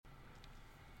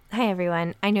Hi,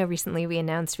 everyone. I know recently we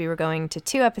announced we were going to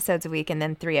 2 episodes a week and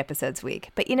then 3 episodes a week.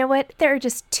 But you know what? There are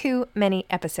just too many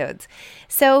episodes.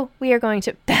 So we are going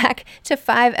back to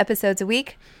 5 episodes a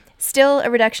week. Still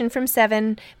a reduction from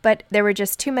 7, but there were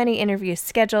just too many interviews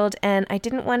scheduled, and I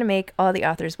didn't want to make all the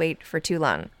authors wait for too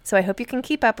long. So I hope you can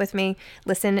keep up with me.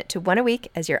 Listen to 1 a week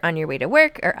as you're on your way to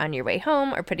work or on your way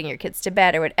home or putting your kids to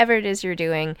bed or whatever it is you're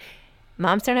doing.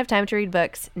 Moms Don't Have Time to Read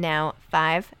Books, now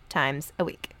 5 times a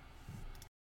week.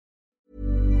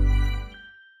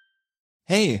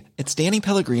 Hey, it's Danny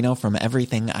Pellegrino from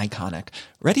Everything Iconic.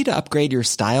 Ready to upgrade your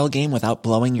style game without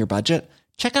blowing your budget?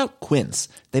 Check out Quince.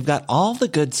 They've got all the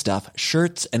good stuff,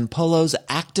 shirts and polos,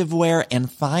 activewear, and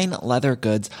fine leather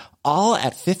goods, all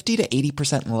at 50 to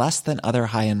 80% less than other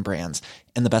high-end brands.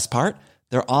 And the best part?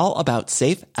 They're all about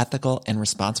safe, ethical, and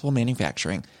responsible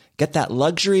manufacturing. Get that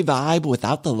luxury vibe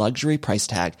without the luxury price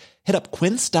tag. Hit up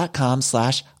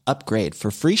quince.com/upgrade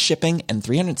for free shipping and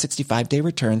 365-day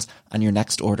returns on your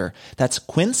next order. That's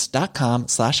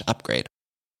quince.com/upgrade.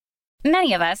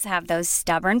 Many of us have those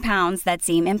stubborn pounds that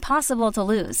seem impossible to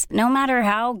lose, no matter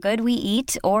how good we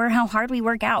eat or how hard we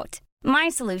work out. My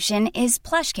solution is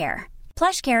PlushCare.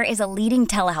 PlushCare is a leading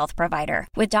telehealth provider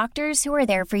with doctors who are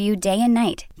there for you day and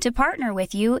night to partner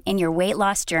with you in your weight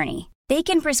loss journey. They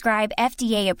can prescribe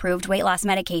FDA-approved weight loss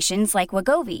medications like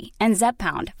Wegovy and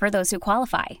Zepbound for those who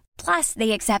qualify. Plus,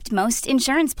 they accept most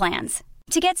insurance plans.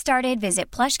 To get started,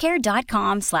 visit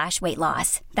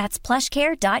plushcare.com/weightloss. That's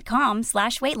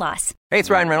plushcare.com/weightloss. Hey, it's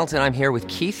Ryan Reynolds, and I'm here with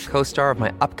Keith, co-star of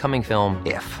my upcoming film,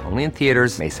 If, only in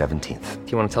theaters May 17th.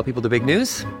 Do you want to tell people the big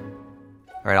news?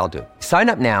 All right, I'll do it. Sign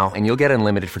up now and you'll get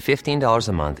unlimited for $15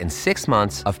 a month and 6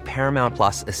 months of Paramount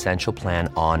Plus Essential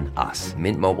Plan on us.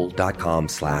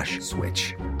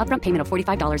 MintMobile.com/switch. Upfront payment of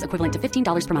 $45 equivalent to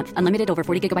 $15 per month. Unlimited over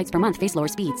 40 gigabytes per month. Face lower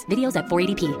speeds. Videos at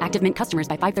 480p. Active Mint customers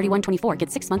by 531.24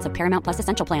 get 6 months of Paramount Plus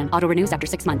Essential Plan. Auto renews after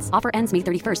 6 months. Offer ends May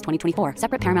 31st, 2024.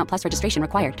 Separate Paramount Plus registration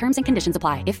required. Terms and conditions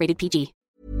apply if rated PG.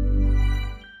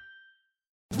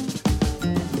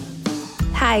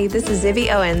 Hi, this is Zibby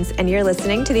Owens, and you're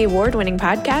listening to the award-winning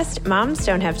podcast, Moms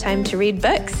Don't Have Time to Read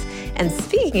Books. And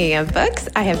speaking of books,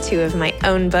 I have 2 of my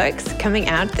own books coming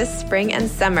out this spring and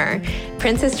summer.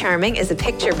 Princess Charming is a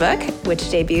picture book, which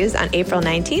debuts on April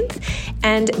 19th,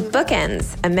 and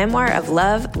Bookends, a memoir of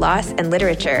love, loss, and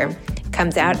literature,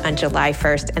 comes out on July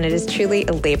 1st, and it is truly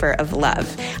a labor of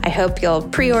love. I hope you'll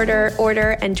pre-order,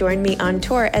 order, and join me on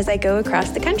tour as I go across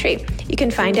the country. You can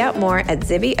find out more at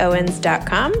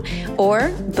zibbyowens.com or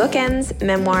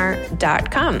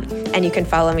bookendsmemoir.com. And you can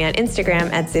follow me on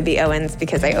Instagram at zibbyowens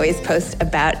because I always post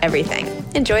about everything.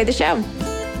 Enjoy the show.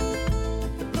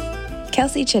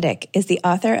 Kelsey Chittick is the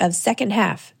author of Second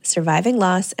Half, Surviving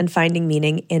Loss and Finding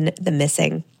Meaning in the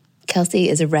Missing. Kelsey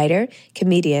is a writer,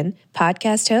 comedian,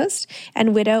 podcast host,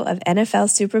 and widow of NFL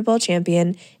Super Bowl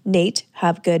champion Nate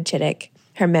Hobgood Chittick.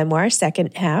 Her memoir,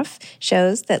 Second Half,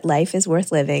 shows that life is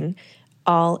worth living,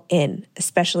 all in,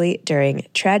 especially during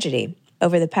tragedy.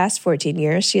 Over the past 14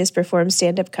 years, she has performed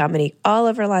stand-up comedy all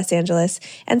over Los Angeles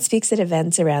and speaks at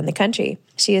events around the country.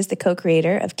 She is the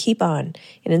co-creator of Keep On,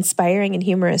 an inspiring and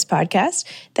humorous podcast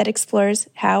that explores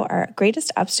how our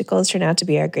greatest obstacles turn out to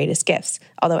be our greatest gifts.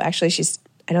 Although actually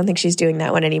I don't think she's doing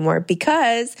that one anymore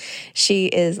because she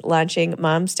is launching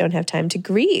Moms Don't Have Time to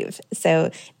Grieve. So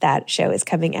that show is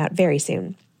coming out very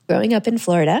soon. Growing up in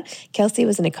Florida, Kelsey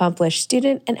was an accomplished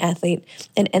student and athlete,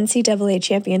 an NCAA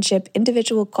championship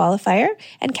individual qualifier,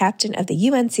 and captain of the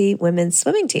UNC women's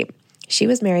swimming team. She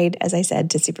was married, as I said,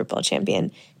 to Super Bowl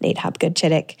champion Nate Hobgood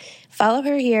Chittick. Follow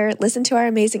her here, listen to our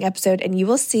amazing episode, and you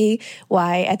will see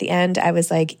why at the end I was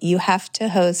like, you have to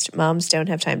host Moms Don't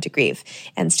Have Time to Grieve.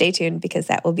 And stay tuned because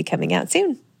that will be coming out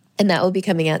soon. And that will be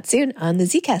coming out soon on the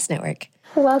Zcast network.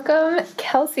 Welcome,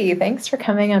 Kelsey. Thanks for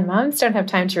coming on Moms Don't Have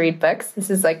Time to Read Books. This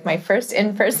is like my first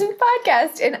in-person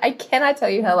podcast, and I cannot tell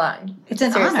you how long. It's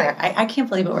an honor. I can't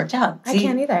believe it worked out. I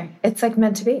can't either. It's like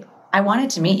meant to be. I wanted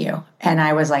to meet you, and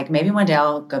I was like, maybe one day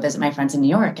I'll go visit my friends in New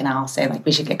York, and I'll say, like,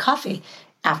 we should get coffee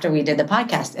after we did the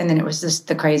podcast. And then it was just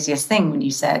the craziest thing when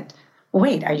you said, well,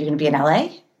 wait, are you going to be in LA?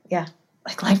 Yeah.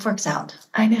 Like, life works out.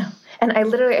 I know. And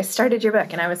I started your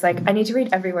book, and I was like, I need to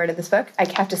read every word of this book. I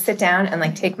have to sit down and,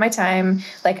 like, take my time.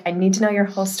 Like, I need to know your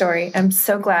whole story. I'm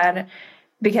so glad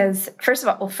because, first of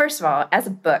all, as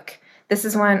a book, this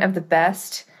is one of the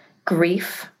best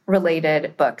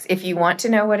grief-related books. If you want to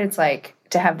know what it's like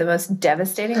to have the most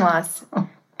devastating loss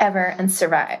ever and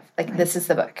survive, like, this is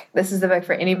the book. This is the book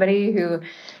for anybody who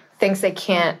thinks they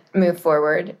can't move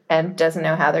forward and doesn't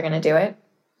know how they're going to do it.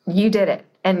 You did it.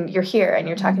 And you're here and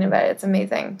you're talking about it. It's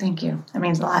amazing. Thank you. That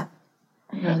means a lot.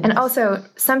 Really and is. also,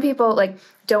 some people like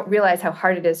don't realize how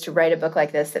hard it is to write a book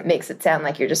like this that makes it sound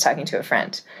like you're just talking to a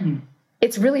friend.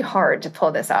 It's really hard to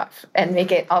pull this off and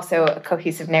make it also a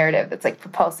cohesive narrative that's like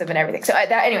propulsive and everything. So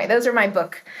anyway, those are my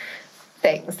book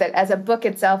things. That as a book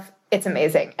itself, it's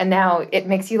amazing, and now it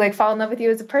makes you like fall in love with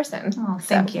you as a person. Oh,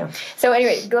 thank you. So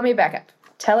anyway, let me back up.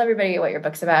 Tell everybody what your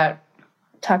book's about.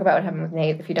 Talk about what happened with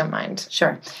Nate, if you don't mind.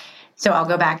 Sure. So I'll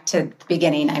go back to the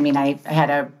beginning. I mean, I had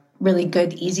a really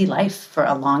good, easy life for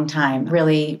a long time.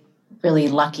 Really, really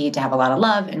lucky to have a lot of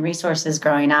love and resources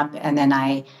growing up. And then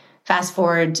I fast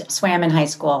forward, swam in high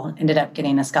school, ended up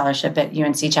getting a scholarship at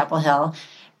UNC Chapel Hill,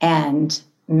 and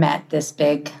met this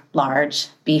big, large,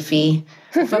 beefy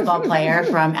football player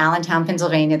from Allentown,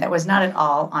 Pennsylvania that was not at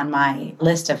all on my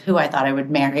list of who I thought I would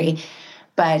marry.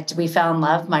 But we fell in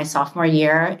love my sophomore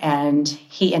year, and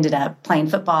he ended up playing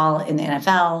football in the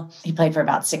NFL. He played for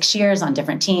about 6 years on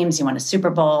different teams. He won a Super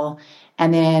Bowl.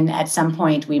 And then at some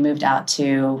point, we moved out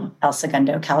to El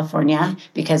Segundo, California,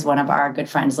 because one of our good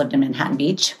friends lived in Manhattan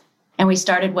Beach. And we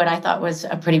started what I thought was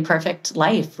a pretty perfect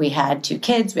life. We had 2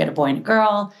 kids. We had a boy and a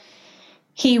girl.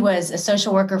 He was a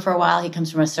social worker for a while. He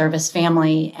comes from a service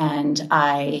family, and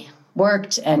I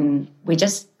worked, and we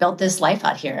just built this life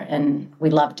out here, and we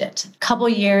loved it. A couple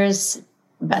years,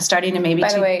 starting to maybe...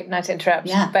 By the way, not to interrupt,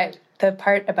 but the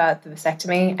part about the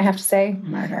vasectomy, I have to say...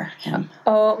 Murder him.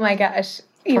 Oh my gosh.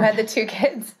 You had the 2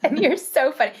 kids, and you're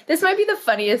so funny. This might be the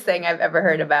funniest thing I've ever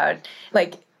heard about,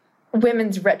 like,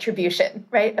 women's retribution,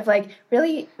 right? Of like,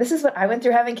 really, this is what I went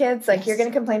through having kids? Like, you're going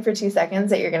to complain for 2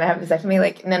 seconds that you're going to have a vasectomy?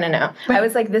 Like, no. Right. I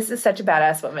was like, this is such a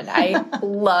badass woman. I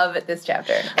love this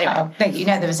chapter. Anyway. Oh, thank you.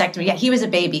 No, the vasectomy. Yeah, he was a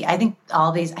baby. I think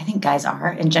guys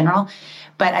are in general.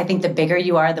 But I think the bigger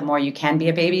you are, the more you can be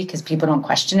a baby because people don't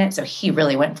question it. So he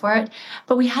really went for it.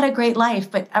 But we had a great life.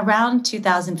 But around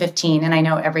 2015, and I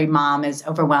know every mom is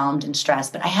overwhelmed and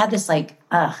stressed, but I had this like,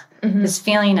 this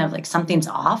feeling of like something's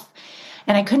off.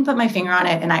 And I couldn't put my finger on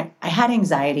it. And I had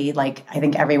anxiety, like I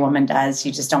think every woman does.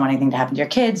 You just don't want anything to happen to your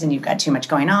kids, and you've got too much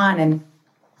going on. And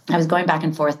I was going back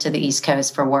and forth to the East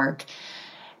Coast for work.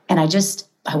 And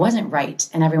I wasn't right.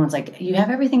 And everyone's like, you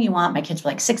have everything you want. My kids were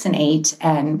like 6 and 8.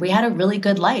 And we had a really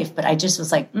good life. But I just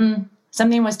was like,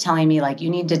 something was telling me, like, you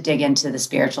need to dig into the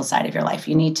spiritual side of your life.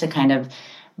 You need to kind of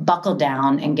buckle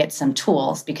down and get some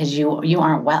tools because you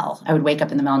aren't well. I would wake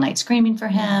up in the middle of the night screaming for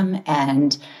him.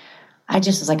 And I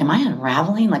just was like, am I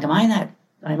unraveling? Like, am I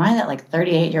that like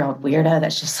 38-year-old weirdo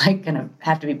that's just like going to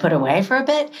have to be put away for a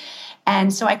bit?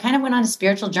 And so I kind of went on a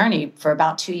spiritual journey for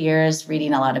about 2 years,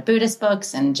 reading a lot of Buddhist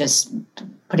books and just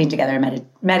putting together a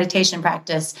meditation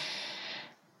practice.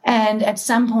 And at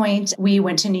some point, we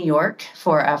went to New York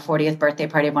for a 40th birthday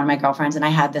party of one of my girlfriends, and I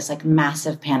had this like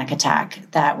massive panic attack.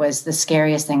 That was the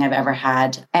scariest thing I've ever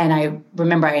had. And I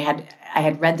remember I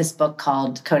had read this book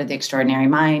called Code of the Extraordinary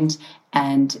Mind,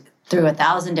 and through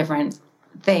 1,000 different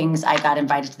things, I got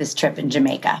invited to this trip in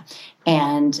Jamaica.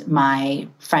 And my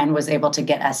friend was able to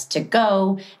get us to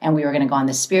go, and we were going to go on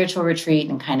this spiritual retreat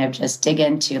and kind of just dig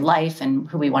into life and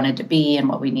who we wanted to be and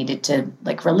what we needed to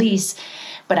like release.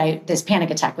 But this panic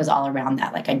attack was all around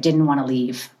that. Like, I didn't want to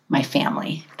leave my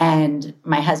family. And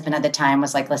my husband at the time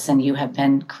was like, listen, you have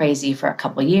been crazy for a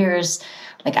couple years.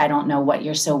 Like, I don't know what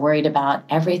you're so worried about.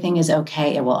 Everything is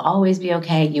okay. It will always be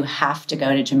okay. You have to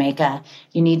go to Jamaica.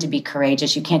 You need to be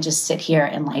courageous. You can't just sit here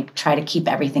and like try to keep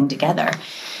everything together.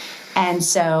 And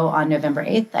so on November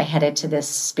 8th, I headed to this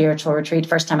spiritual retreat.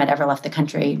 First time I'd ever left the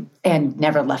country, and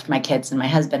never left my kids and my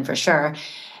husband for sure.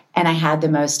 And I had the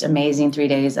most amazing 3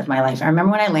 days of my life. I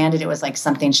remember when I landed, it was like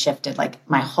something shifted, like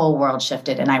my whole world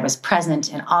shifted, and I was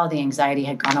present and all the anxiety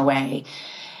had gone away.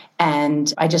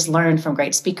 And I just learned from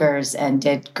great speakers and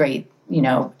did great,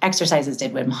 exercises,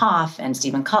 did Wim Hof and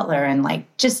Stephen Kotler, and like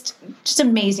just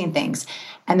amazing things.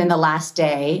 And then the last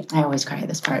day, I always cry at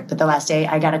this part, but the last day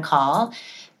I got a call.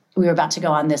 We were about to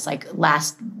go on this like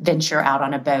last venture out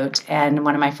on a boat. And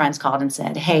one of my friends called and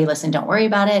said, hey, listen, don't worry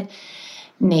about it.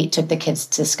 Nate took the kids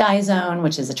to Sky Zone,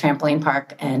 which is a trampoline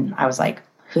park. And I was like,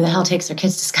 who the hell takes their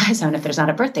kids to Sky Zone if there's not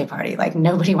a birthday party? Like,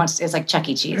 nobody wants to, it's like Chuck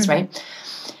E. Cheese, right?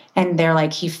 And they're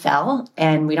like, he fell,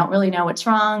 and we don't really know what's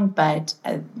wrong, but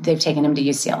they've taken him to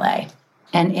UCLA.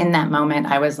 And in that moment,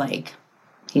 I was like,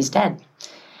 he's dead.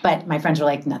 But my friends were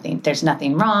like, there's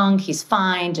nothing wrong. He's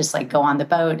fine. Just like go on the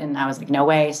boat. And I was like, no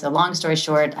way. So long story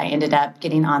short, I ended up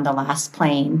getting on the last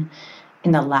plane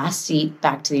in the last seat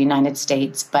back to the United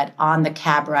States. But on the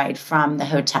cab ride from the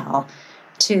hotel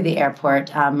to the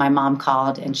airport, my mom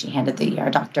called, and she handed the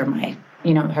ER doctor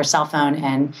her cell phone.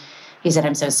 And he said,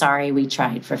 I'm so sorry. We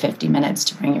tried for 50 minutes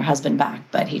to bring your husband back,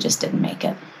 but he just didn't make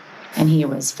it. And he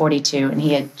was 42, and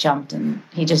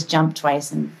he just jumped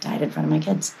twice and died in front of my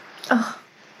kids. Oh.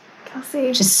 Kelsey.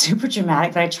 Which is super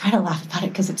dramatic, but I try to laugh about it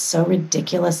because it's so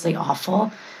ridiculously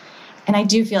awful. And I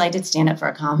do feel I did stand up for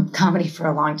a comedy for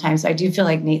a long time. So I do feel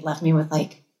like Nate left me with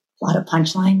like a lot of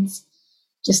punchlines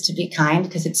just to be kind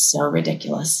because it's so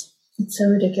ridiculous. It's so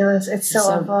ridiculous. It's so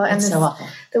awful. And so awful.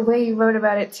 The way you wrote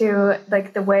about it too,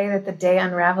 like the way that the day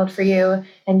unraveled for you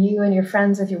and your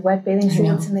friends with your wet bathing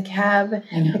suits in the cab,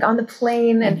 like on the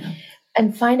plane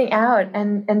and finding out.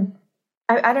 And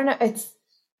I don't know,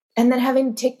 and then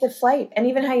having to take the flight and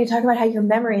even how you talk about how your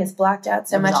memory has blocked out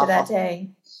so much of that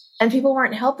day and people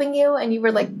weren't helping you and you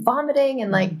were like vomiting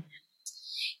and like.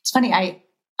 It's funny.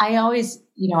 I always,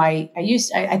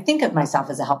 I think of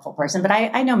myself as a helpful person, but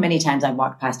I know many times I've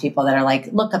walked past people that are like,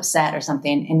 look upset or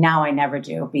something. And now I never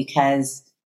do because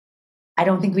I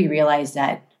don't think we realize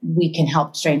that we can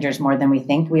help strangers more than we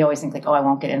think. We always think like, oh, I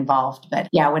won't get involved. But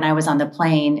yeah, when I was on the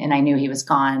plane and I knew he was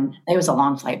gone, it was a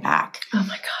long flight back. Oh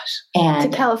my gosh.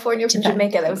 And to California from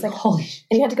Jamaica. That was like, holy,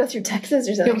 and you had to go through Texas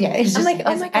or something. Yeah. I'm like,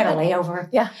 oh my God. I had a layover.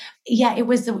 Yeah. Yeah. It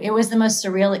was the most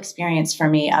surreal experience for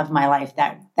me of my life,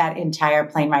 that entire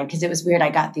plane ride. Cause it was weird. I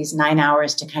got these 9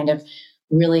 hours to kind of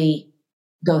really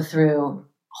go through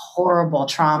horrible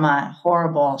trauma,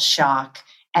 horrible shock.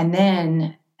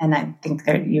 And I think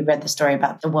you read the story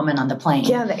about the woman on the plane.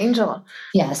 Yeah, the angel.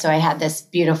 Yeah. So I had this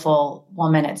beautiful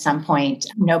woman at some point.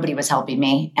 Nobody was helping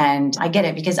me. And I get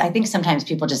it because I think sometimes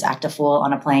people just act a fool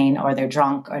on a plane or they're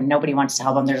drunk or nobody wants to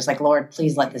help them. They're just like, Lord,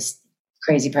 please let this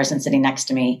crazy person sitting next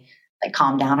to me like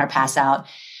calm down or pass out.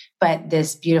 But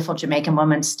this beautiful Jamaican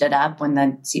woman stood up when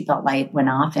the seatbelt light went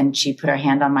off and she put her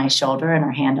hand on my shoulder and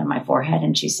her hand on my forehead.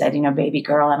 And she said, baby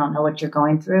girl, I don't know what you're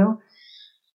going through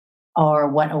or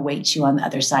what awaits you on the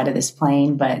other side of this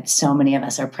plane, but so many of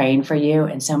us are praying for you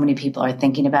and so many people are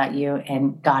thinking about you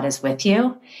and God is with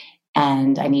you.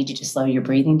 And I need you to slow your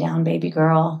breathing down, baby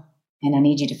girl. And I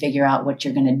need you to figure out what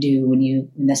you're going to do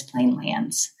when this plane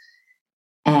lands.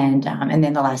 And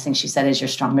then the last thing she said is, you're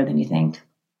stronger than you think.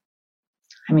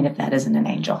 I mean, if that isn't an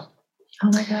angel.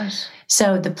 Oh my gosh.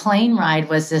 So the plane ride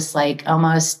was this like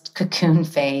almost cocoon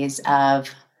phase of,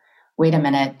 wait a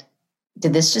minute,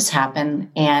 did this just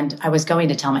happen? And I was going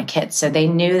to tell my kids. So they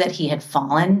knew that he had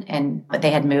fallen, but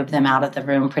they had moved them out of the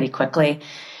room pretty quickly.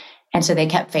 And so they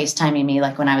kept FaceTiming me,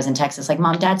 like when I was in Texas, like,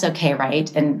 Mom, Dad's okay,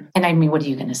 right? And I mean, what are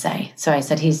you going to say? So I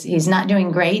said, he's not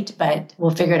doing great, but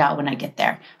we'll figure it out when I get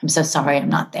there. I'm so sorry I'm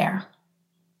not there.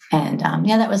 And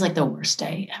that was like the worst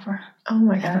day ever. Oh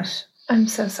my gosh. I'm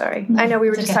so sorry. I know we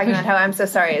were just talking about how I'm so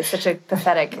sorry. It's such a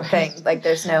pathetic thing. Like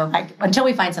there's until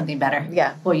we find something better.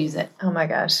 Yeah. We'll use it. Oh my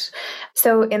gosh.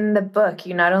 So in the book,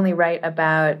 you not only write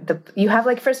about you have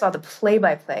like, first of all, the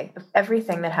play-by-play of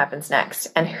everything that happens next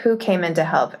and who came in to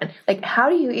help. And like, how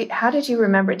did you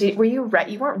remember? You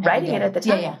weren't writing it at the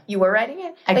time. Yeah. You were writing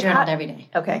it? I journaled every day.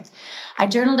 Okay. I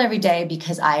journaled every day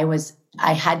because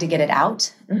I had to get it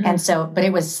out. Mm-hmm. And so, but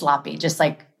it was sloppy. Just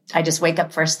like, I just wake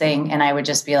up first thing and I would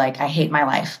just be like, I hate my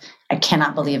life. I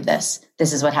cannot believe this.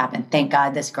 This is what happened. Thank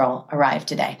God this girl arrived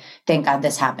today. Thank God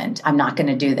this happened. I'm not going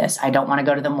to do this. I don't want to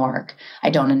go to the morgue. I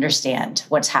don't understand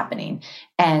what's happening.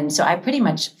 And so I pretty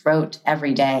much wrote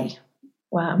every day.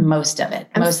 Wow. Most of it,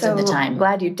 most of the time. I'm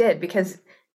glad you did because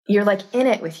you're like in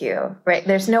it with you, right?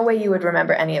 There's no way you would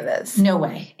remember any of this. No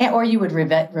way. Or you would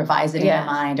revise it in your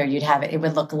mind or you'd have it. It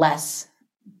would look less.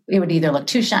 It would either look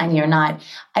too shiny or not.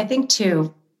 I think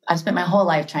too, I've spent my whole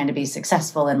life trying to be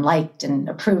successful and liked and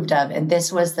approved of. And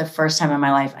this was the first time in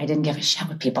my life I didn't give a shit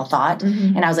what people thought.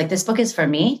 Mm-hmm. And I was like, this book is for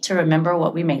me to remember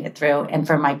what we made it through and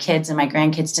for my kids and my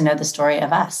grandkids to know the story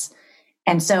of us.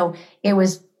 And so I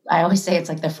always say it's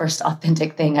like the first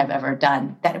authentic thing I've ever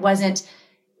done that wasn't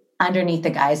underneath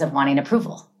the guise of wanting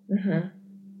approval. Mm-hmm.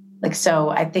 Like, so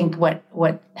I think what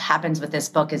happens with this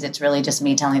book is it's really just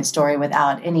me telling the story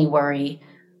without any worry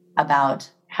about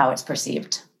how it's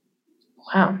perceived.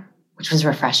 Wow. Which was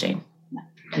refreshing.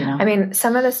 I mean,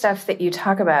 some of the stuff that you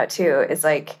talk about too is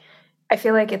like, I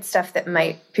feel like it's stuff that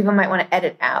people might want to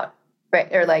edit out, right?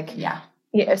 Or like,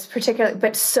 it's particularly,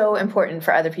 but so important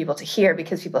for other people to hear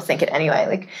because people think it anyway.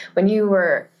 Like when you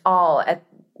were all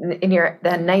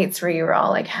the nights where you were all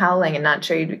like howling and not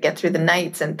sure you'd get through the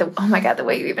nights and oh my God, the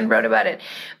way you even wrote about it.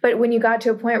 But when you got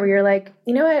to a point where you're like,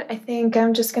 you know what, I think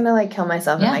I'm just going to like kill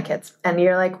myself and my kids. And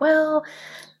you're like, well,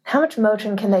 how much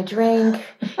Motrin can they drink?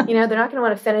 They're not going to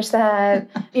want to finish that.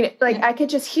 I could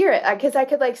just hear it because I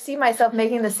could like see myself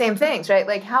making the same things, right?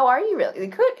 Like, how are you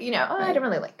really? I don't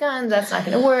really like guns. That's not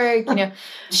going to work.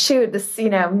 Shoot this,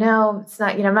 no, it's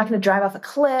not, I'm not going to drive off a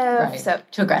cliff. Right. So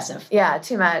too aggressive. Yeah.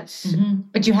 Too much. Mm-hmm.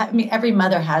 But every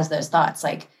mother has those thoughts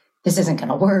like, this isn't going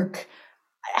to work.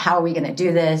 How are we going to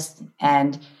do this?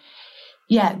 And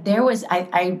yeah, there was,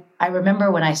 I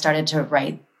remember when I started to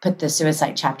write put the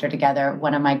suicide chapter together,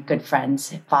 one of my good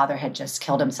friends' father had just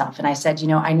killed himself. And I said,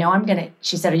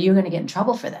 she said, are you going to get in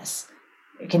trouble for this?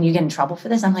 Can you get in trouble for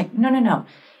this? I'm like, no.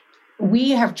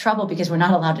 We have trouble because we're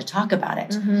not allowed to talk about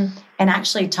it. Mm-hmm. And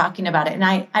actually talking about it. And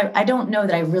I don't know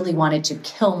that I really wanted to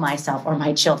kill myself or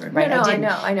my children, right? No, I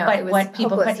know.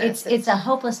 But it's a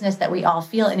hopelessness that we all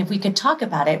feel. And if we could talk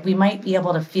about it, we might be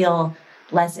able to feel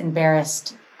less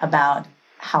embarrassed about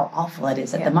how awful it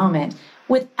is at the moment,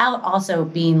 without also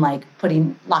being like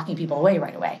locking people away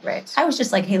right away. Right. I was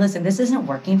just like, hey, listen, this isn't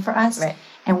working for us. Right.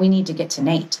 And we need to get to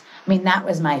Nate. I mean, that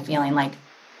was my feeling, like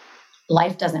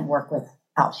life doesn't work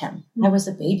without him. I was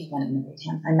a baby when I married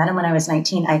him. I met him when I was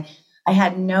 19. I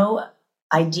had no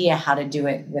idea how to do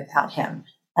it without him.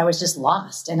 I was just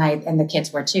lost. And the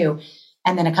kids were too.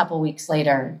 And then a couple of weeks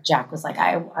later, Jack was like,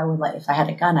 I would like, if I had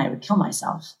a gun, I would kill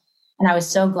myself. And I was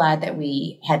so glad that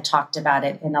we had talked about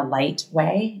it in a light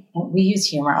way. And we use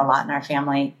humor a lot in our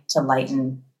family to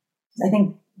lighten. I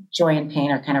think joy and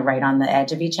pain are kind of right on the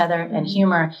edge of each other. And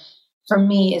humor, for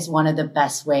me, is one of the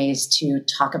best ways to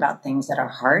talk about things that are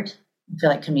hard. I feel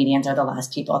like comedians are the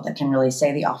last people that can really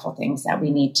say the awful things that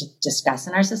we need to discuss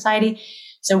in our society.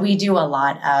 So we do a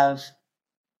lot of,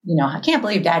 I can't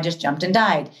believe Dad just jumped and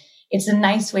died. It's a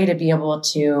nice way to be able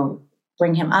to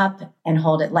bring him up and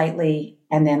hold it lightly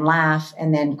and then laugh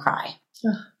and then cry.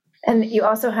 And you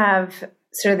also have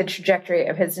sort of the trajectory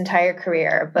of his entire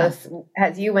career, both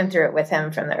as you went through it with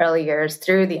him from the early years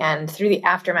through the end, through the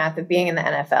aftermath of being in the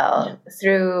NFL,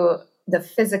 through the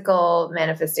physical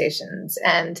manifestations,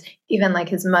 and even like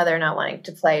his mother not wanting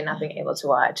to play, not being able to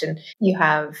watch. And you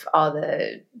have all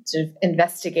the sort of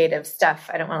investigative stuff.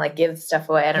 I don't want to like give stuff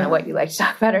away. I don't know what you like to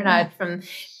talk about or not from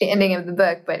the ending of the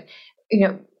book, but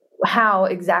how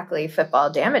exactly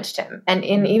football damaged him, and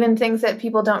in even things that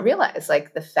people don't realize,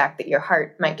 like the fact that your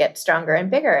heart might get stronger and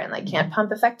bigger and like can't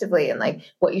pump effectively, and like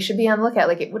what you should be on the lookout.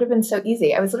 Like it would have been so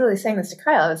easy. I was literally saying this to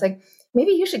Kyle. I was like,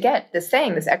 maybe you should get this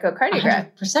echocardiograph.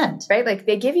 100%. Right? Like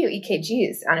they give you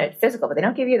EKGs on a physical, but they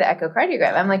don't give you the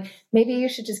echocardiograph. I'm like, maybe you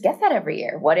should just get that every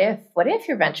year. What if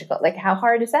your ventricle, like how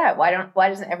hard is that? Why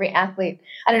doesn't every athlete,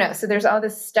 I don't know. So there's all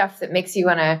this stuff that makes you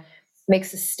want to make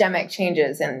systemic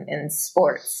changes in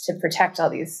sports to protect all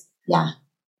these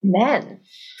men,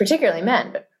 particularly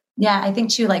men. But I think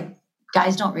too, like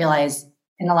guys don't realize,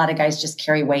 and a lot of guys just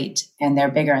carry weight and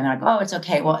they're bigger and they're like, oh, it's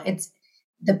okay. Well, it's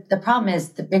the problem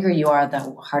is the bigger you are,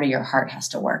 the harder your heart has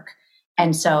to work.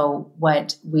 And so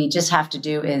what we just have to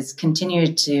do is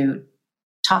continue to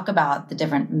talk about the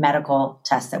different medical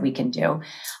tests that we can do.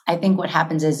 I think what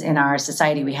happens is in our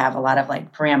society, we have a lot of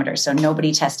like parameters. So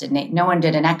nobody tested Nate. No one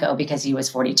did an echo because he was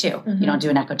 42. Mm-hmm. You don't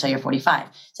do an echo till you're 45.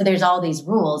 So there's all these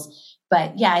rules.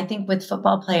 But I think with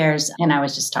football players, and I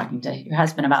was just talking to your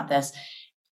husband about this,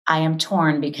 I am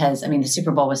torn because, the Super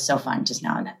Bowl was so fun just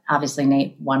now. And obviously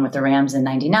Nate won with the Rams in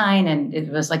 99. And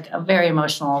it was like a very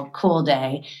emotional, cool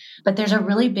day. But there's a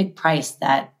really big price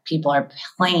that people are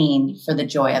paying for the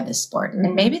joy of this sport.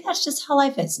 And maybe that's just how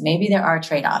life is. Maybe there are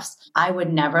trade-offs. I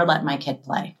would never let my kid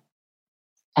play,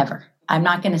 ever. I'm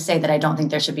not going to say that I don't think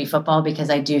there should be football,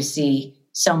 because I do see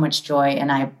so much joy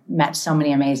and I've met so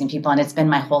many amazing people and it's been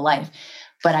my whole life.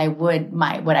 But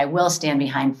what I will stand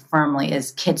behind firmly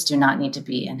is kids do not need to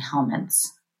be in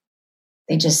helmets.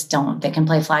 They just don't. They can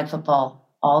play flag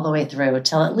football all the way through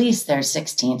till at least they're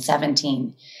 16,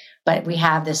 17. But we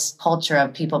have this culture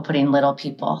of people putting little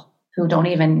people who don't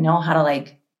even know how to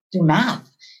like do math,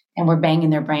 and we're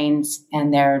banging their brains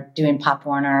and they're doing Pop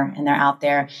Warner and they're out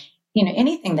there.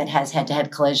 Anything that has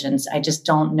head-to-head collisions, I just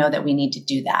don't know that we need to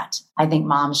do that. I think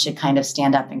moms should kind of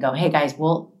stand up and go, hey guys,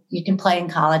 you can play in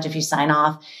college if you sign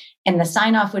off. And the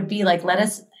sign off would be like,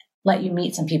 let you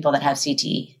meet some people that have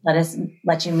CTE.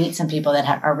 Let you meet some people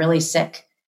that are really sick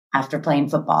after playing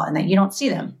football, and that you don't see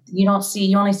them. You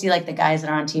only see like the guys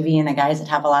that are on TV and the guys that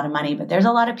have a lot of money, but there's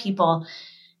a lot of people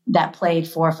that played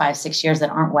 4, 5, 6 years that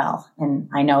aren't well. And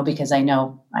I know, because I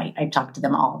talk to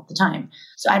them all the time.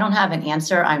 So I don't have an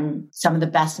answer. Some of the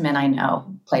best men I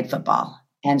know played football,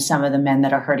 and some of the men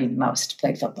that are hurting the most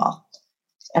played football.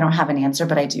 I don't have an answer,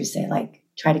 but I do say, like,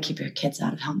 try to keep your kids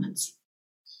out of helmets.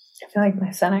 I feel like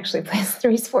my son actually plays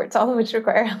 3 sports, all of which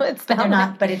require helmets.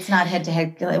 But it's not head to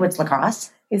head. What's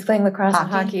lacrosse? He's playing lacrosse and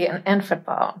hockey and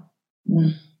football.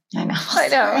 I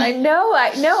know.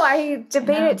 I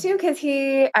debate it too, because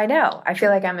I feel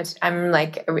like I'm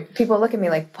like, people look at me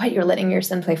like, what, you're letting your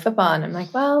son play football? And I'm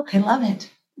like, well, I love it.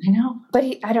 I know. But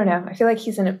I don't know. I feel like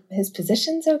his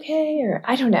position's okay, or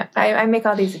I don't know. I make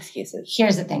all these excuses.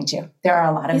 Here's the thing too. There are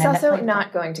a lot of men. He's also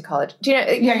not going to college. Do you know?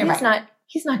 You're right.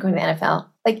 He's not going to the NFL.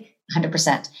 Like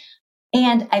 100%.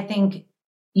 And I think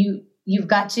you've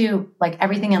got to, like,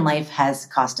 everything in life has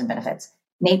cost and benefits.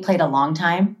 Nate played a long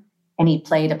time, and he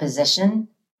played a position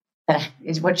that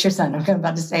is, what's your son? I'm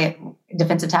about to say it,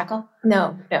 defensive tackle?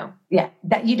 No. Yeah.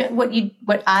 That you don't,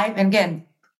 and again,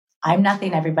 I'm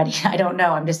nothing, everybody. I don't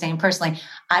know. I'm just saying personally,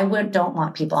 don't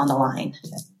want people on the line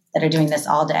that are doing this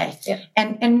all day. Yeah.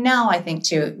 And now I think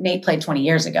too, Nate played 20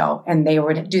 years ago, and they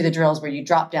were to do the drills where you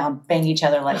drop down, bang each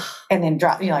other and then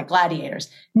drop, like gladiators.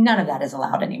 None of that is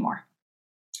allowed anymore.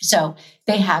 So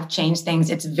they have changed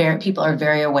things. People are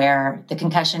very aware. The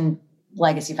Concussion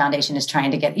Legacy Foundation is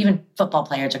trying to get even football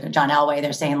players, or John Elway,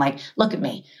 they're saying, like, look at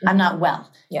me, I'm not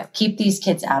well. Yeah. Keep these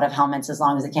kids out of helmets as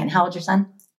long as they can. How old's your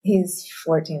son? He's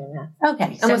 14 and a half.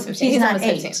 Okay. So he's not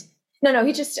 8. 15. No,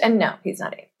 he's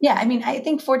not 8. Yeah. I mean, I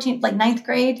think 14, like 9th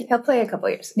grade. He'll play a couple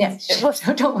of years. Yeah.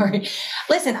 Don't worry.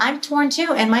 Listen, I'm torn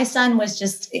too. And my son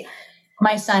just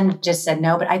said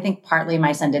no, but I think partly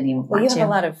my son didn't even want to. You have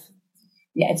a lot of.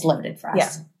 Yeah. It's loaded for us. Yeah.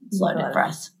 It's loaded for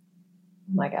us.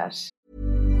 Oh my gosh.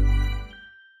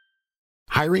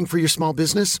 Hiring for your small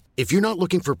business? If you're not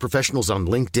looking for professionals on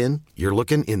LinkedIn, you're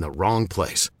looking in the wrong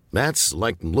place. That's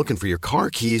like looking for your car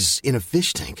keys in a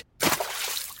fish tank.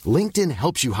 LinkedIn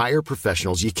helps you hire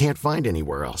professionals you can't find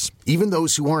anywhere else, even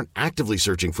those who aren't actively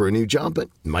searching for a new job but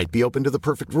might be open to the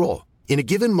perfect role. In a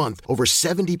given month, over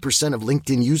 70% of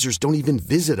LinkedIn users don't even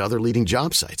visit other leading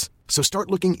job sites. So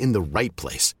start looking in the right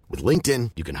place. With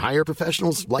LinkedIn, you can hire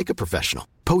professionals like a professional.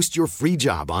 Post your free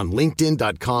job on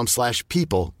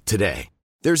linkedin.com/people today.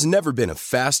 There's never been a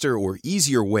faster or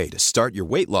easier way to start your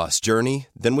weight loss journey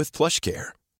than with PlushCare.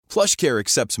 PlushCare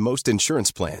accepts most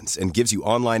insurance plans and gives you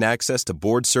online access to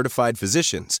board-certified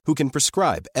physicians who can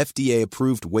prescribe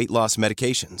FDA-approved weight loss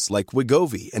medications like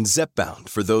Wegovy and Zepbound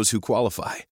for those who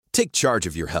qualify. Take charge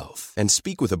of your health and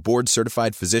speak with a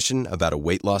board-certified physician about a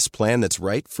weight loss plan that's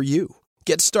right for you.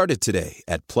 Get started today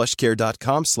at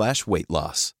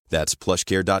plushcare.com/weight-loss. That's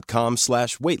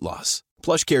plushcare.com/weight-loss.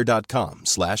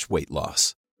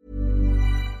 plushcare.com/weight-loss.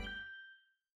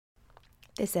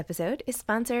 This episode is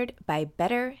sponsored by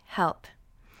BetterHelp.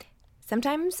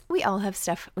 Sometimes we all have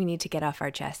stuff we need to get off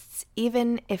our chests.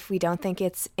 Even if we don't think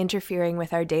it's interfering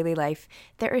with our daily life,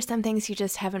 there are some things you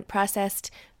just haven't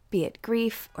processed, be it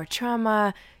grief or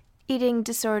trauma, eating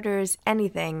disorders,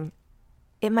 anything.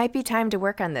 It might be time to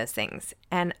work on those things,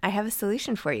 and I have a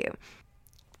solution for you.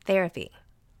 Therapy.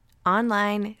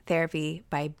 Online therapy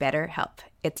by BetterHelp.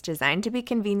 It's designed to be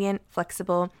convenient,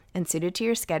 flexible, and suited to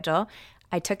your schedule.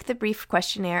 I took the brief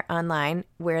questionnaire online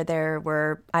where there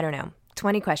were,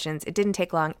 20 questions. It didn't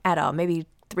take long at all, maybe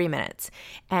 3 minutes.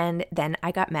 And then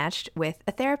I got matched with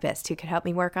a therapist who could help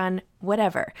me work on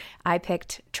whatever. I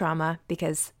picked trauma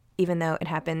because even though it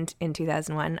happened in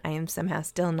 2001, I am somehow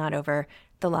still not over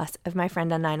the loss of my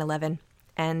friend on 9/11.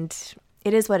 And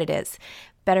it is what it is.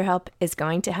 BetterHelp is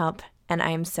going to help. And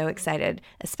I am so excited,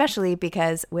 especially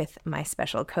because with my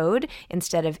special code,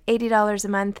 instead of $80 a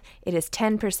month, it is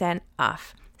 10%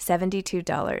 off,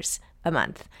 $72 a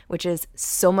month, which is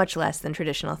so much less than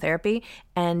traditional therapy.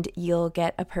 And you'll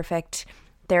get a perfect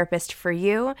therapist for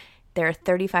you. There are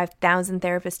 35,000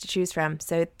 therapists to choose from,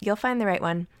 so you'll find the right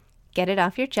one. Get it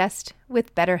off your chest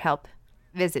with BetterHelp.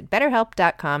 Visit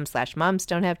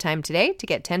betterhelp.com/momsdon'thavetime today to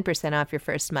get 10% off your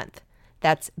first month.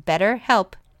 That's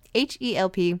BetterHelp,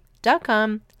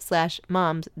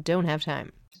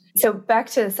 HELP.com/momsdon'thavetime. So back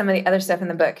to some of the other stuff in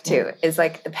the book too, is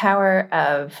like the power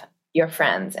of your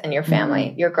friends and your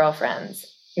family, your girlfriends,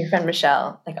 your friend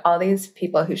Michelle, like all these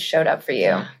people who showed up for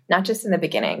you, not just in the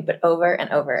beginning, but over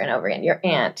and over and over again. Your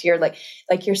aunt, your like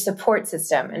your support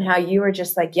system, and how you were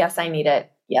just like, yes, I need it.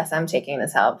 Yes, I'm taking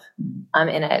this help. I'm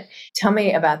in it. Tell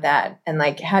me about that and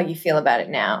like how you feel about it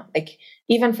now. Like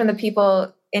even from the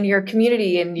people in your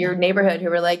community, in your neighborhood who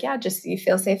were like, yeah, just you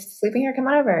feel safe sleeping here, come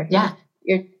on over. Yeah.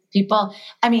 Your people.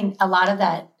 I mean, a lot of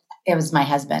that, it was my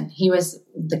husband. He was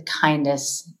the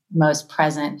kindest, most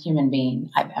present human being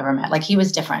I've ever met. Like he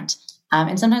was different.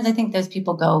 And sometimes I think those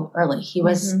people go early. He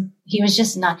was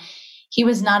not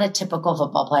a typical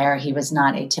football player. He was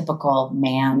not a typical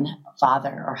man,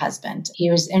 father, or husband.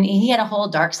 And he had a whole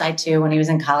dark side too. When he was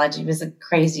in college, he was a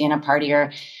crazy and a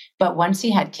partier. But once he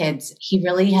had kids, he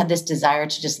really had this desire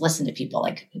to just listen to people.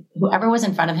 Like whoever was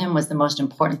in front of him was the most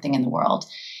important thing in the world.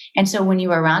 And so when you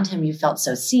were around him, you felt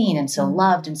so seen and so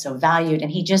loved and so valued. And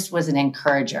he just was an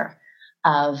encourager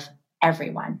of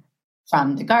everyone,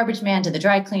 from the garbage man to the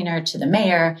dry cleaner to the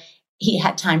mayor. He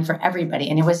had time for everybody.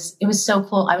 And it was so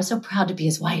cool. I was so proud to be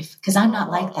his wife because I'm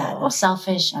not like that. I'm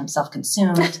selfish. I'm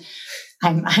self-consumed.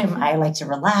 I like to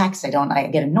relax. I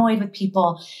get annoyed with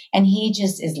people. And he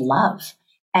just is love.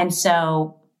 And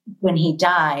so when he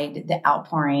died, the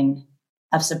outpouring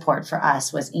of support for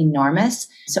us was enormous.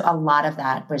 So a lot of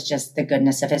that was just the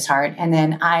goodness of his heart. And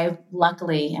then I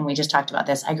luckily, and we just talked about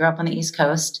this, I grew up on the East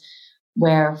Coast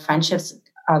where friendships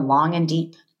are long and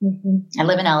deep. I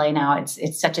live in LA now.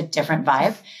 It's such a different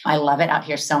vibe. I love it out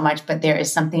here so much, but there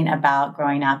is something about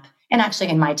growing up. And actually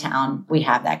in my town, we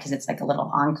have that because it's like a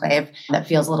little enclave that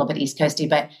feels a little bit East Coasty.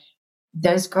 But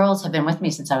those girls have been with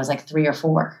me since I was like 3 or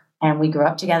 4. And we grew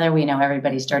up together. We know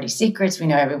everybody's dirty secrets. We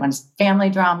know everyone's family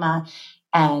drama.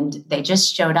 And they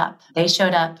just showed up. They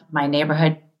showed up. My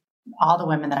neighborhood, all the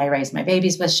women that I raised my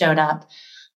babies with showed up.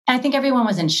 And I think everyone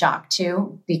was in shock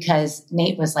too, because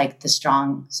Nate was like the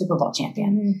strong Super Bowl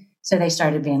champion. So they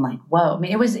started being like, whoa. I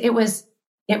mean,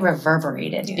 it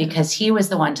reverberated because he was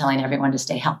the one telling everyone to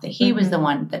stay healthy. He was the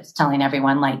one that's telling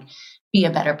everyone like, be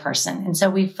a better person. And so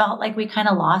we felt like we kind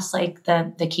of lost like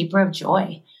the keeper of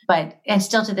joy, and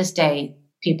still to this day,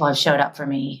 people have showed up for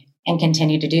me and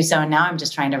continue to do so. And now I'm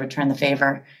just trying to return the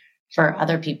favor for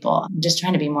other people. I'm just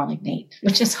trying to be more like Nate,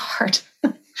 which is hard.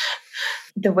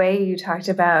 The way you talked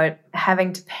about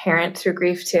having to parent through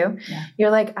grief too, you're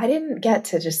like, I didn't get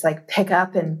to just like pick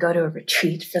up and go to a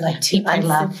retreat for like 2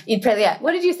 months. Eat, pray, love.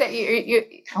 What did you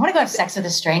say? I want to go have sex with a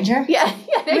stranger. You're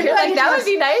like, that would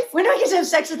be nice. When do I get to have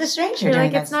sex with a stranger? You're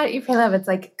like, it's not eat, pray, love. It's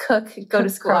like cook, go to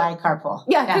school. Cry, carpool.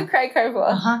 Cook, cry,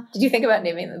 carpool. Did you think about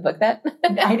naming the book that?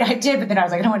 I did, but then I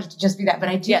was like, I don't want it to just be that. But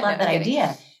I do love that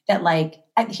idea that like,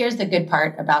 here's the good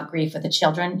part about grief with the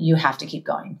children. You have to keep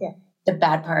going. Yeah. The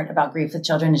bad part about grief with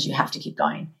children is you have to keep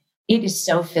going. It is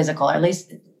so physical, or at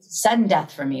least sudden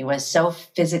death for me was so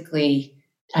physically,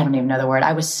 I don't even know the word.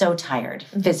 I was so tired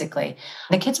physically.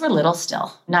 The kids were little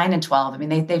still, 9 and 12. I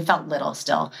mean, they felt little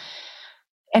still.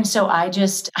 And so I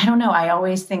don't know. I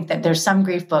always think that there's some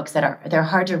grief books they're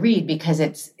hard to read because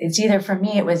it's either, for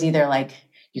me, it was either like,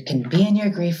 you can be in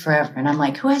your grief forever. And I'm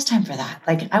like, who has time for that?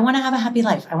 Like, I want to have a happy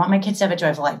life. I want my kids to have a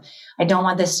joyful life. I don't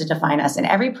want this to define us. And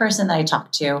every person that I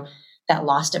talk to that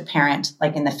lost a parent,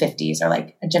 like in the 50s or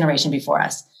like a generation before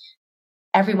us,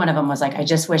 every one of them was like, I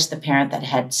just wish the parent that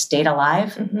had stayed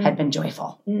alive had been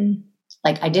joyful.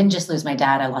 Like, I didn't just lose my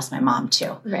dad, I lost my mom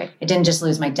too. Right. I didn't just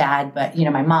lose my dad, but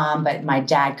my mom, but my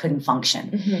dad couldn't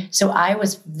function. So I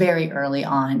was very early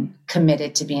on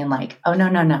committed to being like, oh,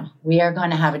 no. We are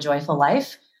going to have a joyful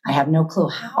life. I have no clue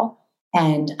how,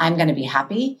 and I'm going to be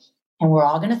happy. And we're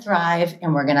all going to thrive,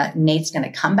 and Nate's going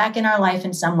to come back in our life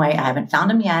in some way. I haven't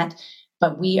found him yet,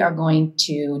 but we are going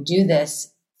to do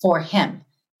this for him.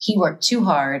 He worked too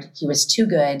hard. He was too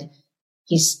good.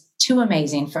 He's too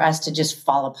amazing for us to just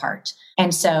fall apart.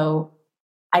 And so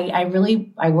I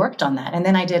worked on that. And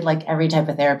then I did like every type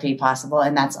of therapy possible.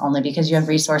 And that's only because you have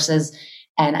resources.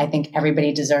 And I think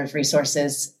everybody deserves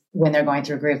resources when they're going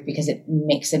through grief, because it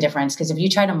makes a difference. Because if you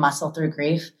try to muscle through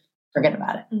grief, forget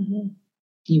about it.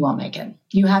 You won't make it.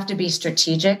 You have to be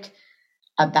strategic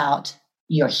about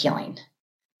your healing.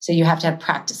 So you have to have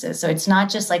practices. So it's not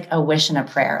just like a wish and a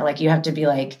prayer. Like, you have to be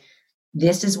like,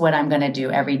 this is what I'm going to do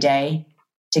every day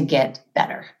to get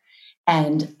better.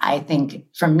 And I think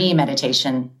for me,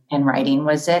 meditation and writing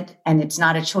was it. And it's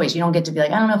not a choice. You don't get to be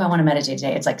like, I don't know if I want to meditate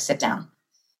today. It's like, sit down.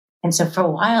 And so for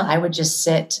a while, I would just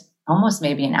sit almost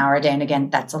maybe an hour a day. And again,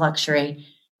 that's a luxury,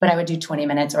 but I would do 20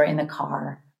 minutes or in the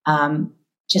car.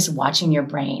 Just watching your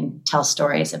brain tell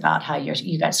stories about how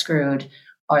you got screwed,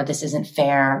 or this isn't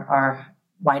fair, or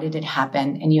why did it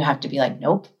happen? And you have to be like,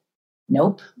 nope.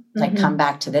 Like, come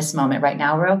back to this moment right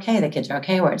now. We're okay. The kids are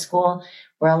okay. We're at school.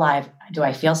 We're alive. Do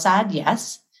I feel sad?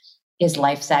 Yes. Is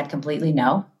life sad completely?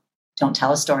 No. Don't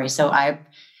tell a story. So I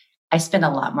spend a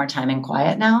lot more time in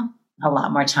quiet now, a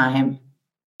lot more time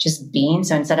just being.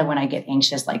 So instead of when I get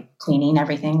anxious, like cleaning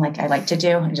everything like I like to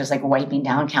do and just like wiping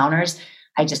down counters,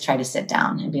 I just try to sit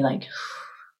down and be like,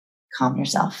 calm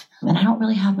yourself. And I don't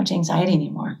really have much anxiety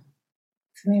anymore.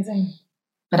 It's amazing.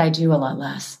 But I do a lot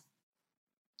less.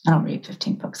 I don't read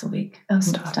 15 books a week. Oh,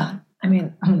 stop. I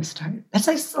mean, I'm going to start. That's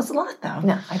a lot though.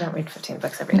 No, I don't read 15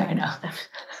 books every day. I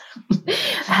know.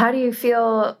 How do you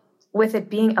feel with it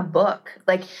being a book?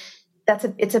 Like,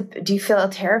 do you feel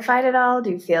terrified at all?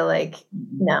 Do you feel like,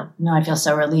 no, I feel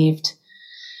so relieved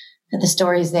that the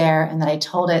story's there and that I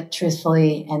told it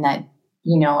truthfully, and that,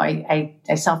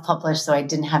 I self-published, so I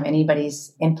didn't have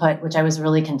anybody's input, which I was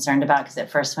really concerned about. Because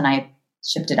at first when I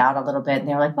shipped it out a little bit, and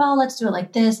they were like, well, let's do it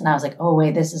like this. And I was like, oh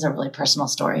wait, this is a really personal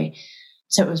story.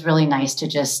 So it was really nice to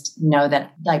just know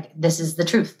that, like, this is the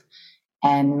truth.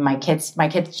 And my kids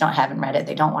haven't read it.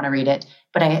 They don't want to read it.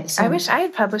 But I wish I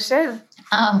had published it.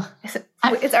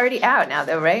 It's already out now,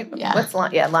 though, right? Yeah.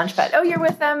 Launchpad. Oh, you're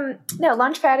with them. No,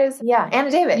 Launchpad is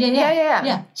Anna David.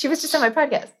 Yeah. She was just on my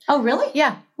podcast. Oh, really?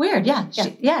 Yeah. Weird. Yeah.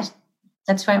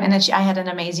 That's why. And then I had an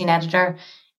amazing editor,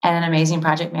 and an amazing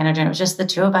project manager. And it was just the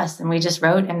two of us. And we just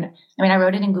wrote. And I mean, I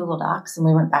wrote it in Google Docs and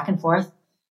we went back and forth.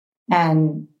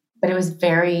 But it was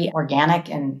very organic.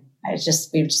 And we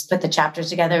just put the chapters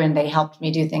together and they helped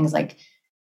me do things like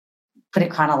put it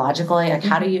chronologically. Like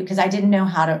how do you, because I didn't know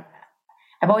how to,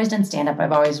 I've always done stand-up.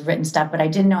 I've always written stuff, but I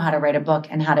didn't know how to write a book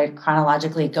and how to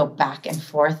chronologically go back and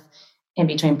forth in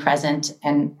between present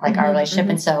and like our relationship.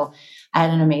 And so I had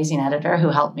an amazing editor who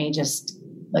helped me just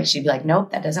like, she'd be like,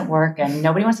 nope, that doesn't work. And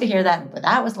nobody wants to hear that, but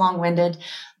that was long-winded,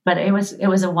 but it was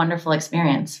a wonderful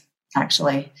experience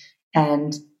actually.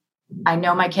 And I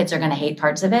know my kids are going to hate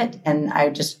parts of it. And I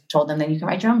just told them that you can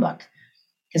write your own book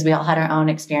because we all had our own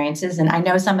experiences. And I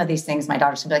know some of these things, my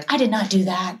daughter's gonna be like, I did not do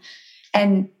that.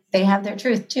 And they have their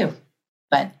truth too.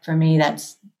 But for me,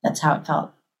 that's how it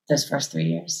felt those first 3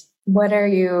 years. What are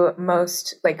you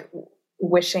most like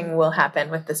wishing will happen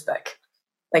with this book?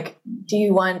 Like, do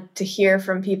you want to hear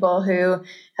from people who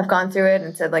have gone through it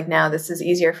and said like, now this is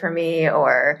easier for me,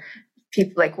 or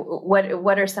people like,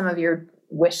 what are some of your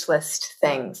wish list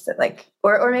things that like,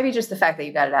 or maybe just the fact that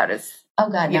you got it out is, oh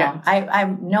God,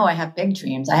 no, I have big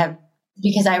dreams.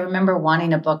 Because I remember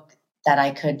wanting a book that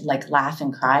I could like laugh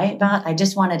and cry about. I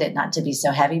just wanted it not to be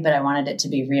so heavy, but I wanted it to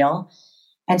be real.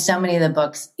 And so many of the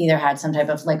books either had some type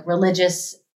of like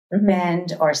religious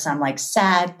bend or some like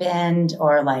sad bend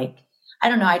or like, I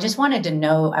don't know. I just wanted to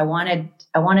know. I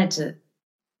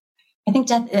think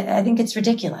it's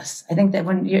ridiculous. I think that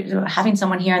when you're having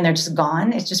someone here and they're just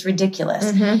gone, it's just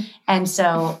ridiculous. And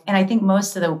I think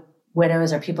most of the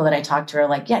widows or people that I talk to are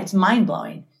like, yeah, it's mind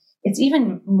blowing. It's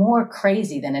even more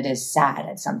crazy than it is sad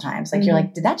at sometimes. Like you're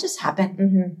like, did that just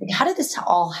happen? Like, how did this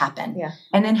all happen? Yeah.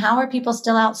 And then how are people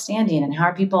still outstanding? And how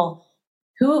are people,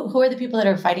 who are the people that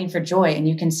are fighting for joy? And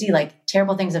you can see like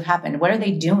terrible things have happened. What are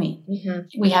they doing?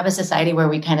 We have a society where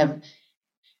we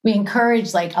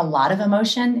encourage like a lot of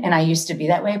emotion. And I used to be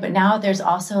that way, but now there's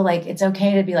also like, it's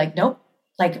okay to be like, nope,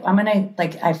 like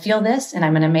I feel this and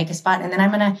I'm going to make a spot. And then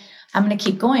I'm going to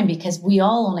keep going because we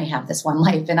all only have this one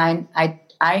life. And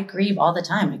I grieve all the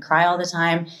time. I cry all the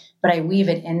time, but I weave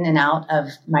it in and out of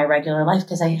my regular life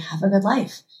because I have a good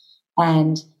life.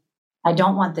 And I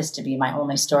don't want this to be my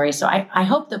only story. So I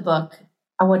hope the book,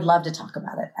 I would love to talk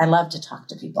about it. I love to talk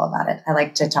to people about it. I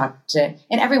like to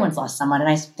and everyone's lost someone. And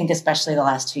I think especially the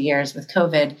last 2 years with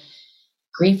COVID,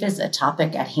 grief is a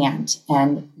topic at hand.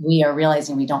 And we are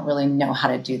realizing we don't really know how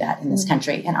to do that in this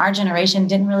country. And our generation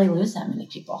didn't really lose that many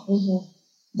people.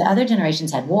 The other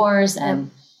generations had wars and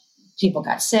people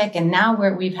got sick. And now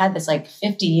we've had this like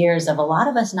 50 years of a lot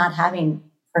of us not having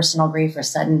personal grief or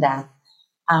sudden death.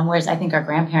 Whereas I think our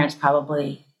grandparents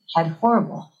probably had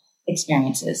horrible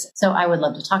experiences. So I would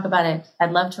love to talk about it.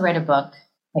 I'd love to write a book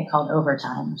like called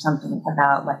Overtime or something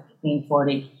about like being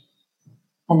 40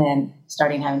 and then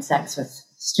starting having sex with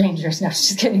strangers. No,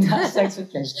 just kidding. Not sex with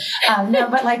strangers. No,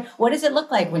 but like, what does it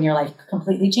look like when your life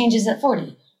completely changes at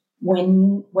 40?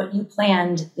 When what you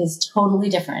planned is totally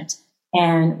different?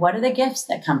 And what are the gifts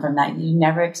that come from that you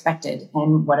never expected?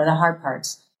 And what are the hard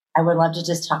parts? I would love to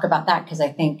just talk about that because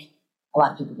I think a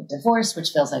lot of people get divorced,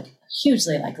 which feels like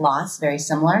hugely like loss, very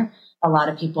similar. A lot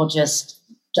of people just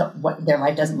their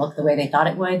life doesn't look the way they thought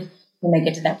it would when they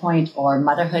get to that point, or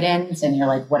motherhood ends and you're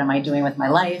like, what am I doing with my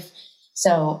life?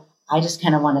 So I just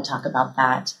kind of want to talk about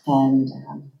that and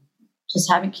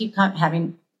just keep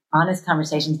having honest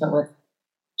conversations, but with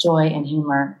joy and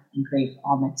humor and grief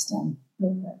all mixed in.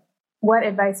 What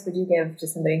advice would you give to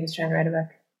somebody who's trying to write a book?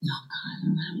 Oh God, I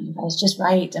don't have any advice. Just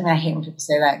write. I mean, I hate when people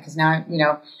say that because now,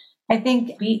 I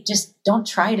think just don't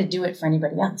try to do it for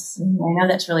anybody else. I know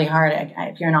that's really hard.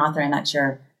 If you're an author and that's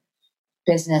your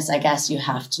business, I guess you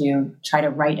have to try to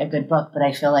write a good book. But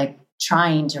I feel like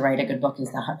trying to write a good book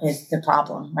is the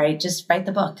problem, right? Just write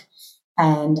the book.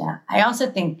 And I also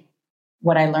think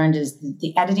what I learned is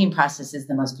the editing process is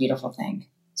the most beautiful thing.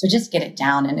 So just get it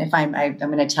down. And if I'm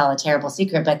going to tell a terrible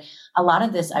secret, but a lot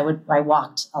of this, I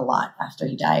walked a lot after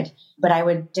he died, but I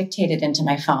would dictate it into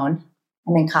my phone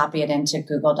and then copy it into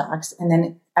Google Docs. And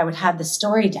then I would have the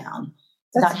story down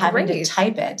without having to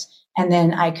type it. And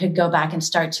then I could go back and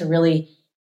start to really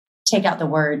take out the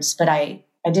words, but I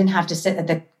didn't have to sit at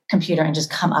the computer and just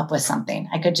come up with something.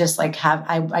 I could just like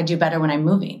I do better when I'm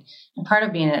moving. And part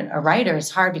of being a writer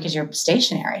is hard because you're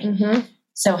stationary.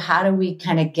 So how do we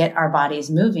kind of get our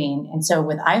bodies moving? And so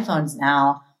with iPhones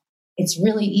now, it's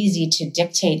really easy to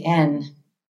dictate in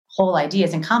whole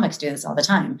ideas, and comics do this all the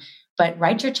time. But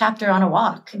write your chapter on a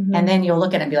walk and then you'll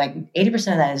look at it and be like, 80%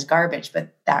 of that is garbage,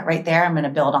 but that right there, I'm going to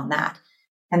build on that.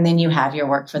 And then you have your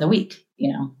work for the week, I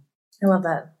love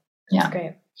that. That's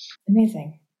great.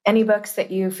 Amazing. Any books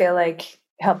that you feel like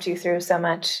helped you through so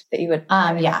much that you would?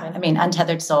 I mean,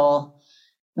 Untethered Soul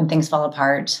when things fall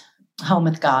apart, home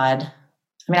with God.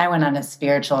 I mean, I went on a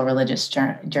spiritual, religious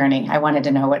journey. I wanted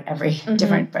to know what every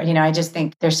different, I just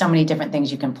think there's so many different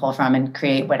things you can pull from and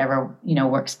create whatever,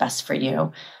 works best for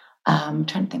you. I'm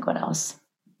trying to think what else.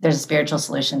 There's a spiritual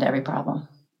solution to every problem.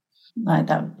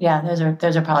 Those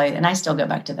are probably, and I still go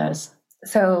back to those.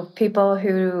 So people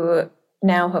who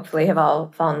now hopefully have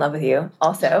all fallen in love with you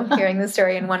also hearing the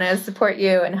story and want to support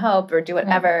you and help or do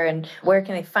whatever, and where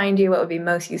can they find you? What would be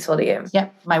most useful to you?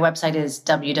 Yep. My website is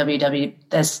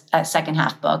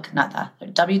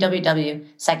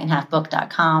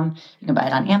www.secondhalfbook.com. You can buy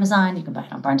it on Amazon. You can buy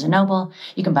it on Barnes & Noble.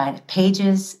 You can buy it at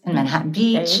Pages in Manhattan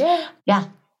Beach. There you go. Yeah.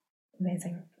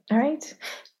 Amazing. All right.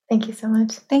 Thank you so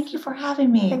much. Thank you for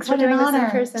having me. Thanks for doing this in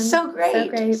person. So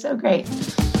great. So great.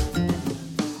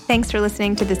 Thanks for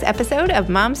listening to this episode of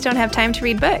Moms Don't Have Time to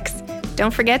Read Books.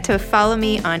 Don't forget to follow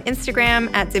me on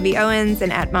Instagram at Zibby Owens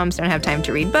and at Moms Don't Have Time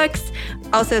to Read Books.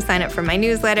 Also sign up for my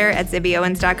newsletter at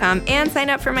zibbyowens.com and sign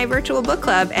up for my virtual book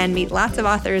club and meet lots of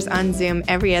authors on Zoom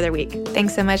every other week.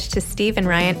 Thanks so much to Steve and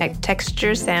Ryan at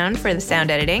Texture Sound for the sound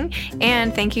editing.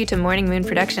 And thank you to Morning Moon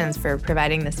Productions for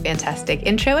providing this fantastic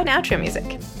intro and outro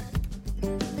music.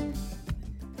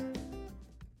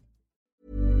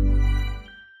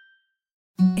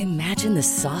 Imagine the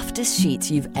softest sheets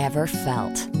you've ever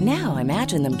felt. Now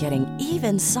imagine them getting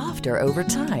even softer over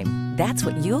time. That's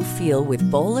what you'll feel with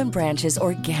Boll & Branch's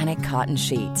organic cotton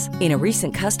sheets. In a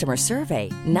recent customer survey,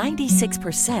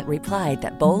 96% replied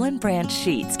that Boll & Branch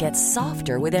sheets get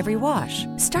softer with every wash.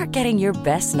 Start getting your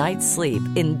best night's sleep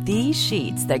in these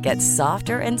sheets that get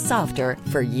softer and softer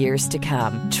for years to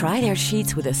come. Try their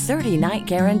sheets with a 30-night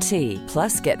guarantee.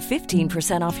 Plus, get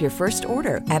 15% off your first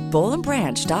order at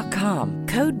bollandbranch.com.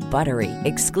 Code BUTTERY.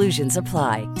 Exclusions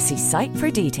apply. See site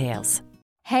for details.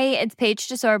 Hey, it's Paige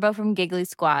DeSorbo from Giggly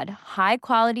Squad. High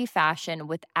quality fashion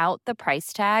without the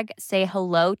price tag. Say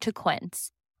hello to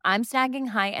Quince. I'm snagging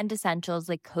high-end essentials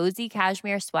like cozy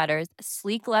cashmere sweaters,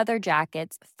 sleek leather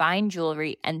jackets, fine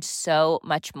jewelry, and so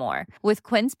much more. With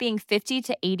Quince being 50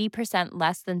 to 80%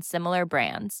 less than similar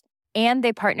brands. And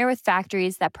they partner with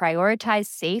factories that prioritize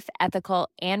safe, ethical,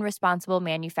 and responsible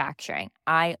manufacturing.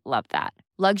 I love that.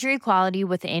 Luxury quality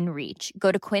within reach.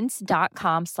 Go to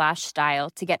quince.com/style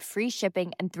to get free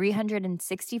shipping and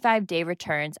 365-day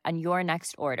returns on your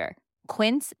next order.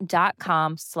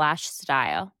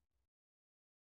 Quince.com/style.